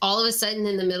like all of a sudden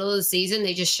in the middle of the season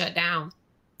they just shut down.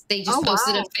 They Oh just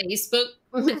posted a wow. Facebook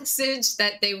message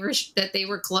that they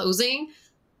were closing,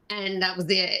 and that was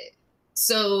it.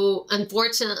 So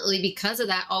unfortunately, because of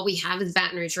that, all we have is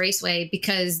Baton Rouge Raceway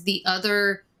because the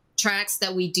other tracks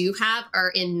that we do have are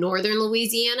in northern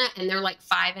Louisiana and they're like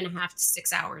 5.5 to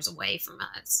 6 hours away from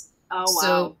us. Oh wow.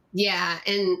 So yeah,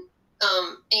 and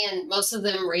most of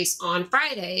them race on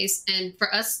Fridays. And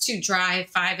for us to drive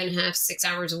 5.5, 6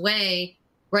 hours away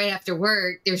right after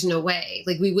work, there's no way.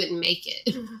 Like we wouldn't make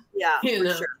it. Yeah, you for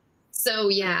know. sure. So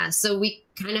yeah, so we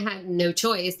kind of had no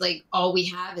choice. Like all we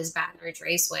have is Baton Rouge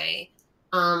Raceway.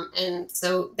 And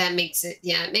so that makes it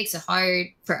hard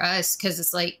for us because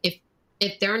it's like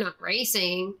if they're not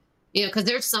racing, because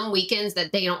there's some weekends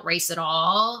that they don't race at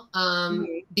all,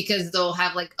 Mhm. because they'll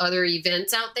have like other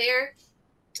events out there.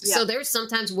 Yeah. So there's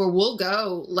sometimes where we'll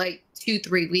go like 2,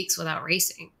 3 weeks without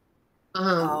racing. Oh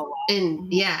wow. And Mhm.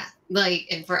 yeah, like,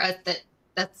 and for us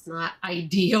that's not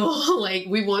ideal. Like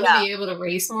we want to Yeah. be able to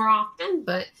race more often,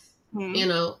 but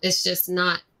Mhm. it's just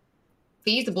not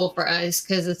feasible for us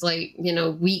because it's like,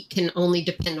 we can only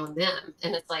depend on them.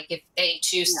 And it's like if they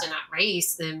choose Yeah. to not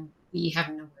race, then we have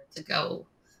nowhere to go.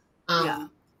 Yeah.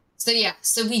 Um so yeah,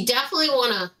 so we definitely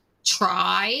want to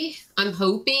try. I'm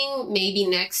hoping maybe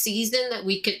next season that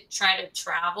we could try to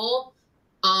travel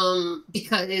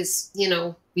because,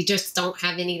 we just don't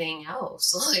have anything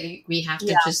else. Like, we have to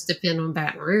Yeah. just depend on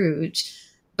Baton Rouge.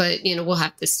 But, we'll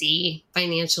have to see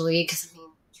financially because, I mean,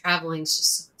 traveling is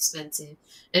just so expensive.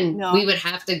 And No. we would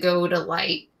have to go to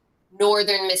like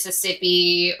northern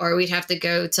Mississippi, or we'd have to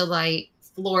go to like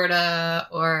Florida,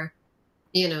 or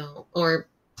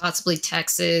possibly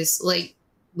Texas. Like,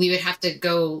 we would have to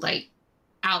go like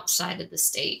outside of the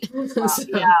state. So,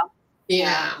 Yeah.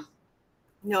 yeah.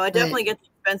 No, it But definitely gets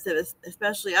expensive,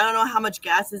 especially I don't know how much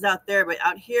gas is out there, but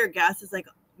out here gas is like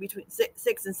between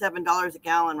 $6 and $7 a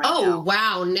gallon right oh now.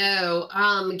 wow, no.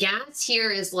 Gas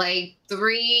here is like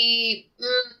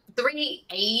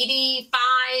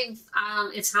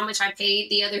 3.85. It's how much I paid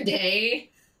the other day.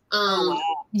 Oh Um, wow.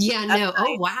 yeah, That's no.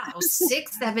 Oh nice. wow,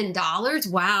 $6, $7.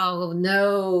 Wow,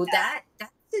 no, that's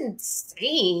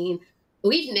insane.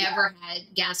 We've never had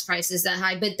gas prices that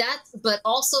high, but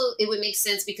also it would make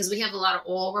sense because we have a lot of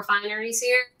oil refineries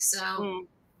here. So, Mm.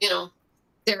 you know,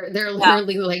 they're Yeah.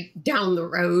 literally like down the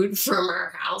road from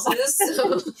our houses.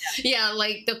 So yeah,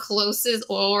 like the closest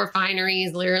oil refinery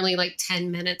is literally like 10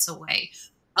 minutes away.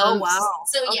 Oh wow.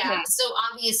 So yeah, Okay. so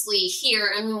obviously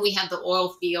here, I mean, we have the oil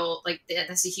field, like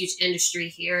that's a huge industry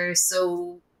here.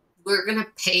 So we're gonna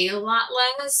pay a lot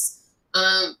less.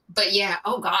 But yeah,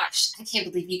 oh gosh, I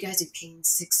can't believe you guys are paying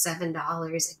 $6, $7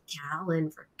 a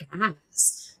gallon for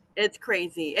gas. It's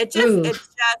crazy. Ooh, It just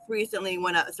recently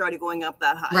started going up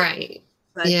that high. right.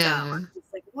 But Yeah. I'm just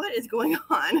like, what is going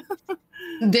on?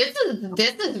 This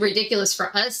is ridiculous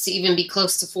for us to even be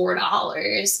close to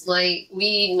 $4. Like,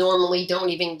 we normally don't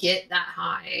even get that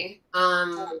high.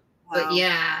 But Wow.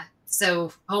 yeah,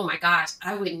 so oh my gosh,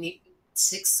 I wouldn't need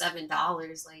 $6,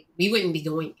 $7. Like, we wouldn't be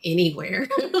going anywhere.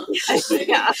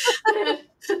 Yeah.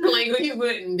 Like, we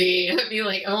wouldn't be. I'd be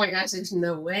like, oh my gosh, there's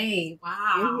no way.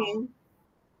 Wow. Mhm.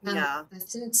 Yeah.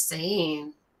 That's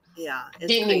insane. Yeah. I It's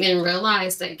didn't crazy. even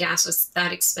realize that gas was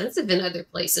that expensive in other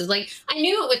places. Like, I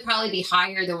knew it would probably be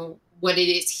higher than what it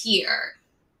is here,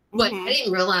 but I Mhm.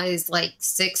 didn't realize like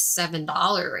 $6,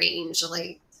 $7 range.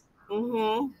 Like,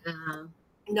 Mhm. uh,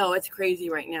 No, it's crazy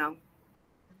right now.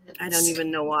 I don't it's-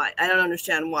 even know why. I don't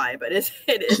understand why, but it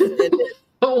is.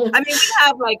 oh, I mean, we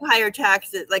have like higher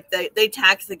taxes, like they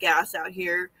tax the gas out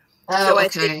here. So oh,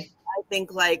 okay. I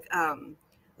think like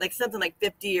something like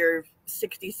 50 or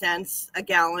 60 cents a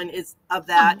gallon is of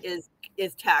that is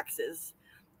taxes.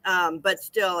 But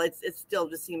still it still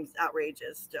just seems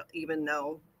outrageous still, even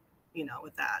though,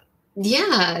 with that.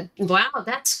 Yeah. Wow,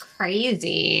 that's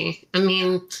crazy. I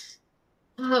mean,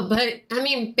 oh, but I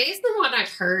mean, based on what I've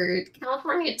heard,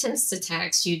 California tends to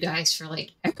tax you guys for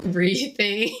like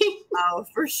everything. Oh,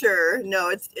 for sure. No,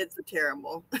 it's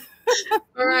terrible.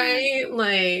 Right?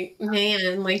 Like,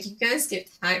 man, like you guys get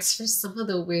taxed for some of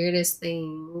the weirdest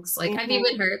things. Like, I've Mhm.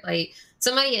 even heard like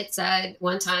somebody had said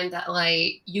one time that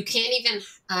like you can't even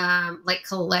like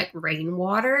collect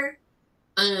rainwater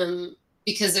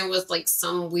because there was like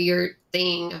some weird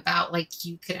thing about like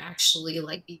you could actually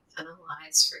like be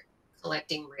penalized for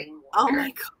collecting Oh rainwater.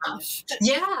 my gosh.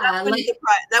 Yeah, like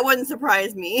That wouldn't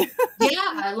surprise me.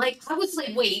 yeah, like I was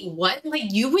like, wait, what?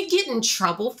 Like you would get in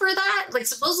trouble for that? Like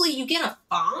supposedly you get a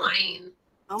fine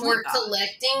Oh my for gosh.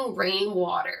 collecting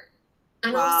rainwater.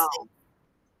 And I was Wow. like,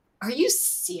 are you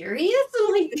serious?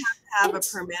 I'm like, Have a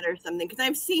it's permit or something, because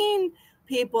I've seen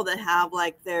people that have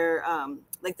like their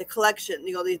like the collection,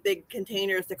 these big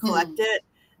containers to collect mhm, it,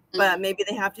 but mhm. maybe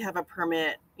they have to have a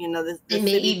permit. The It city's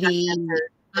may got to be. enter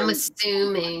I'm their.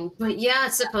 assuming, but yeah,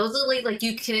 supposedly like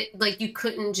you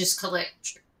couldn't just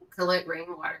collect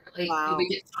rainwater. Like you would Wow.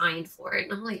 get fined for it.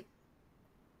 And I'm like,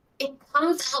 it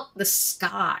comes out the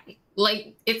sky.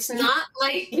 Like it's not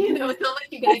like it's not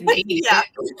like you guys made Yeah.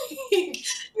 it.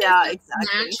 It's Yeah. just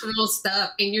Exactly. natural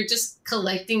stuff, and you're just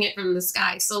collecting it from the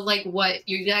sky. So like, what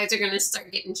you guys are gonna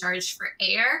start getting charged for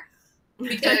air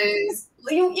because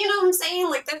you know what I'm saying?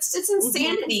 Like that's just Mhm.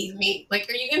 insanity to me. Like,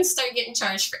 are you gonna start getting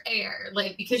charged for air?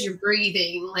 Like because you're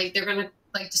breathing? Like they're gonna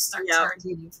like just start Yeah.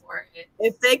 charging you for it.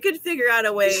 If they could figure out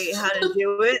a way how to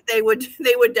do it, they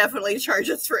would definitely charge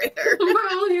us for air.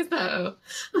 Probably so.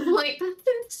 I'm like,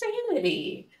 that's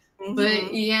insanity. But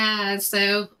Hmm. yeah,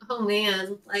 so oh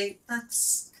man, like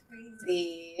that's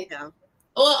crazy. Yeah.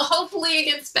 Well, hopefully it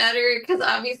gets better because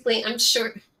obviously I'm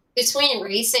sure between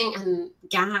racing and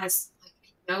gas, like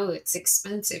I know it's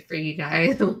expensive for you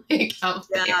guys like out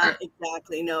Yeah, there.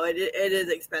 exactly. No, it is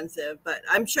expensive, but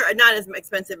I'm sure not as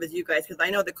expensive as you guys, because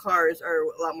I know the cars are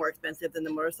a lot more expensive than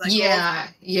the motorcycles. Yeah,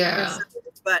 For yeah. sure.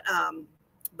 But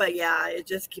yeah, it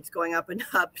just keeps going up and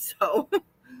up. So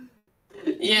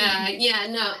Yeah,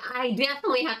 no, I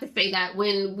definitely have to say that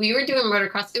when we were doing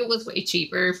motocross, it was way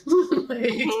cheaper. Like,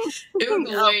 Mhm. it was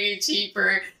Oh, way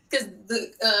cheaper because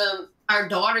the our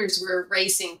daughters were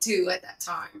racing too at that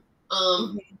time.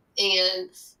 mhm, And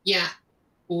yeah,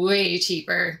 way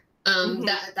cheaper. mhm.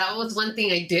 That was one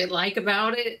thing I did like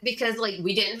about it because like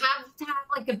we didn't have to have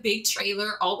like a big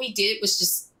trailer. All we did was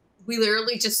just we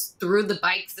literally just threw the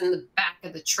bikes in the back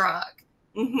of the truck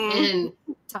Mhm. and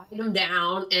tied them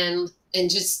down and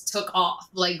just took off.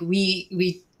 Like we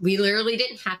literally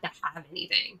didn't have to have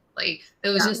anything. Like it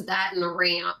was Yeah. just that and a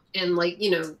ramp and like you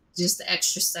know just the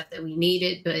extra stuff that we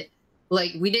needed. But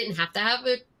like we didn't have to have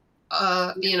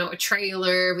a you know a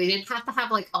trailer. We didn't have to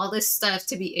have like all this stuff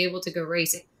to be able to go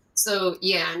racing. So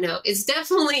yeah, no, it's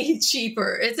definitely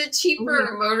cheaper. It's a cheaper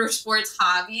Mhm. motorsports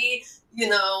hobby, you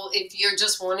know, if you're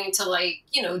just wanting to like,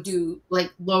 you know, do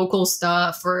like local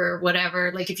stuff or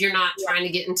whatever, like if you're not Yeah. trying to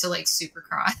get into like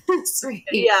supercross, right?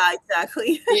 Yeah,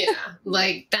 exactly. Yeah,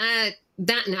 like that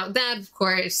now that of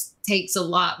course takes a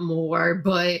lot more,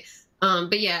 but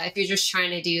yeah, if you're just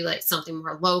trying to do like something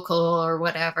more local or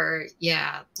whatever,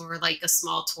 yeah, or like a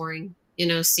small touring, you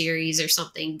know, series or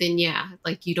something, then yeah,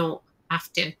 like you don't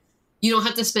have to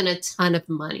spend a ton of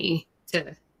money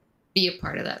to be a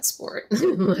part of that sport. Yeah,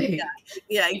 Like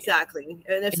yeah, exactly.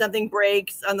 And if something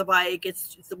breaks on the bike,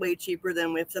 it's way cheaper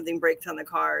than if something breaks on the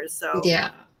cars. So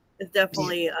yeah. it's Yeah.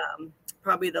 definitely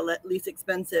probably the least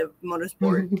expensive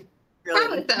motorsport,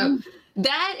 Probably really. so.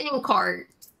 That and kart,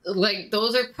 like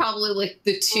those are probably like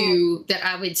the Mm, two that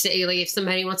I would say, like if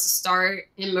somebody wants to start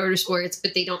in motorsports,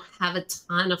 but they don't have a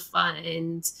ton of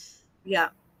funds, yeah.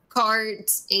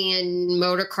 karts and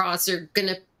motocross are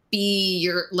gonna be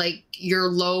your like your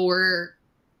lower,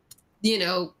 you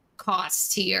know,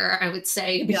 cost tier, I would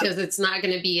say, Yeah. because it's not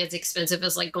going to be as expensive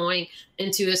as like going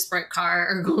into a sprint car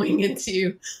or going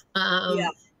into, Yeah.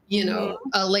 you Hmm. know,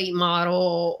 a late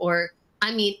model or,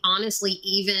 I mean, honestly,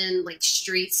 even like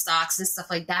street stocks and stuff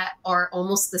like that are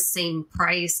almost the same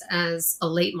price as a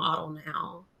late model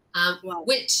now, Well.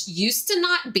 which used to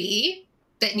not be.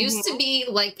 That used to Hmm. be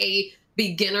like a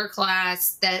beginner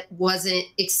class that wasn't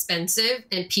expensive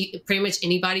and pretty much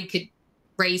anybody could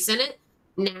race in it.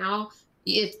 Now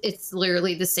it's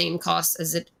literally the same cost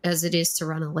as it is to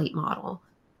run a late model.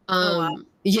 Oh wow.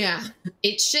 Yeah,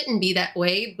 it shouldn't be that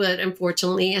way, but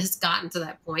unfortunately, it's gotten to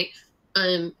that point.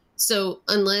 So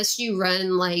unless you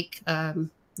run like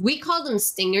we call them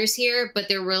stingers here, but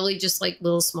they're really just like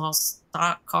little small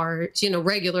stock cars, you know,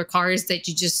 regular cars that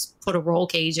you just put a roll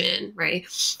cage in, right?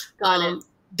 Got it. Um,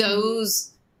 Hmm. those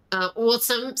well,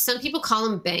 some people call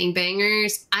them bang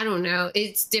bangers. I don't know.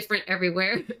 It's different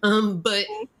everywhere. But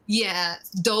yeah,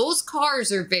 those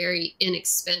cars are very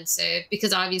inexpensive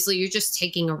because obviously you're just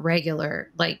taking a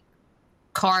regular like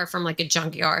car from like a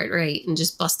junkyard, right, and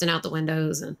just busting out the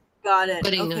windows and Got it.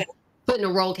 putting Okay. a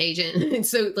roll cage in. And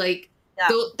so like Yeah.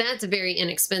 that's very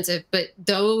inexpensive. But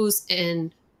those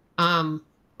and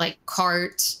like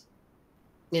cart,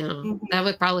 you know, Hmm. that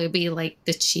would probably be like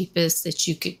the cheapest that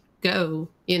you could go,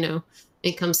 you know,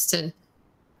 when it comes to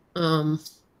um,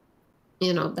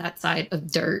 you know, that side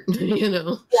of dirt, you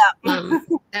know. Yeah. Um,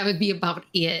 that would be about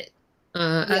it. Yeah.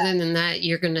 Other than that,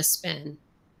 you're gonna spend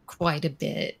quite a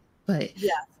bit. But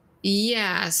Yeah.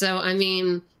 yeah, so I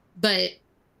mean, but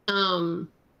um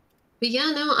but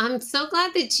yeah, no, I'm so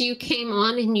glad that you came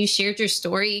on and you shared your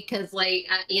story because, like,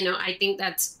 you know, I think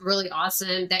that's really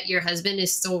awesome that your husband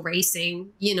is still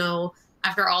racing, you know,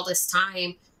 after all this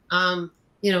time.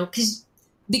 You know,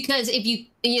 because if you,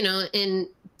 you know, and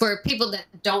for people that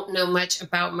don't know much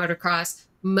about motocross,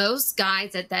 most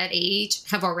guys at that age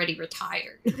have already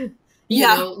retired. You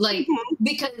Yeah. know, like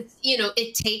because you know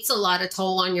it takes a lot of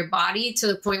toll on your body to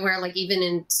the point where like even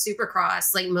in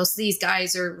supercross like most of these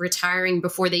guys are retiring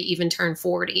before they even turn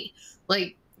 40,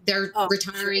 like they're Oh, sure.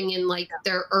 retiring in like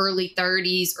their early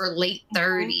 30s or late Mhm.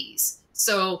 30s.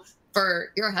 So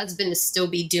for your husband to still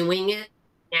be doing it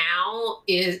now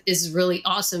is really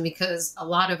awesome because a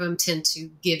lot of them tend to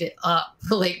give it up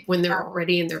like when they're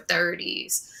already in their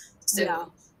 30s. Yeah.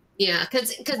 So yeah,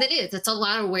 because it's a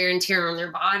lot of wear and tear on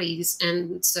their bodies,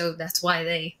 and so that's why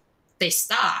they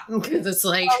stop because it's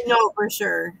like Oh no, for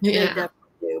sure. They yeah, definitely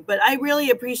do. But I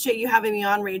really appreciate you having me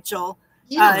on, Rachel.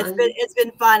 yeah, It's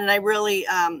been fun, and I'm really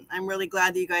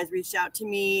glad that you guys reached out to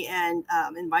me and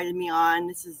invited me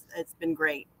on. It's been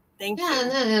great. Thank yeah, you.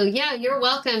 no, yeah, you're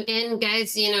welcome. And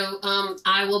guys, you know,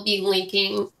 I will be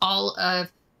linking all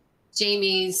of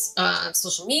Jayme's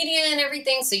social media and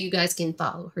everything, so you guys can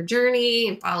follow her journey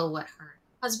and follow what her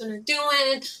husband are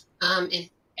doing, and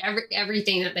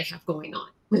everything that they have going on.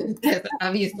 Because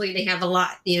obviously they have a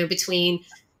lot, you know, between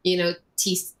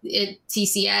TCS,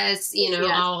 TCS.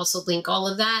 I'll also link all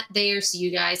of that there so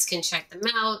you guys can check them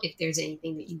out if there's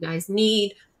anything that you guys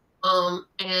need.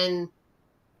 And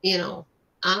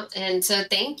and so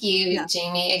thank you, Yeah.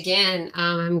 Jayme, again.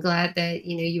 I'm glad that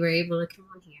you were able to come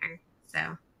on here.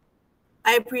 So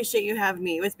I appreciate you having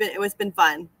me. It was been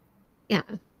fun. yeah.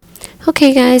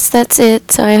 Okay, guys, that's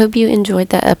it. So I hope you enjoyed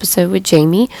that episode with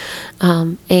Jayme.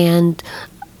 And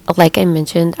like I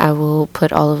mentioned, I will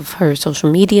put all of her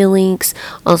social media links,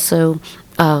 also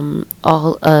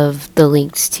all of the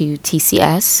links to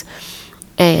TCS.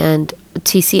 And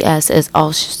TCS is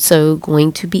also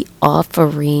going to be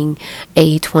offering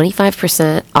a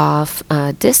 25% off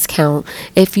discount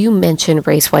if you mention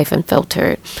Race Wife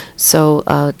Unfiltered. So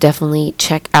definitely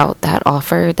check out that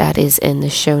offer. That is in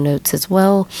the show notes as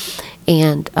well.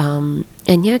 And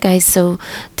yeah, guys, so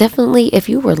definitely if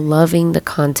you were loving the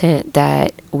content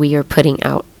that we are putting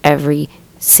out every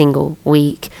single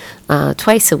week,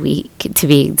 twice a week to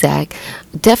be exact,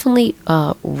 definitely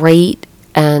rate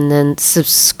and then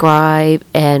subscribe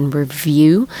and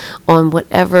review on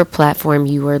whatever platform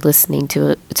you are listening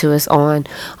to us on.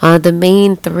 The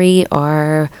main three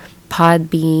are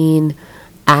Podbean,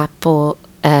 Apple,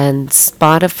 and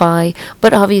Spotify,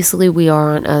 but obviously we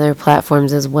are on other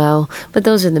platforms as well, but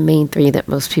those are the main three that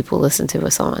most people listen to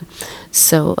us on.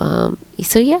 So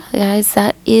yeah, guys,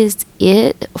 that is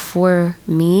it for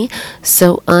me.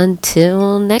 So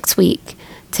until next week,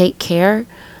 take care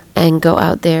and go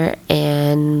out there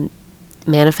and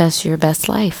manifest your best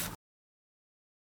life.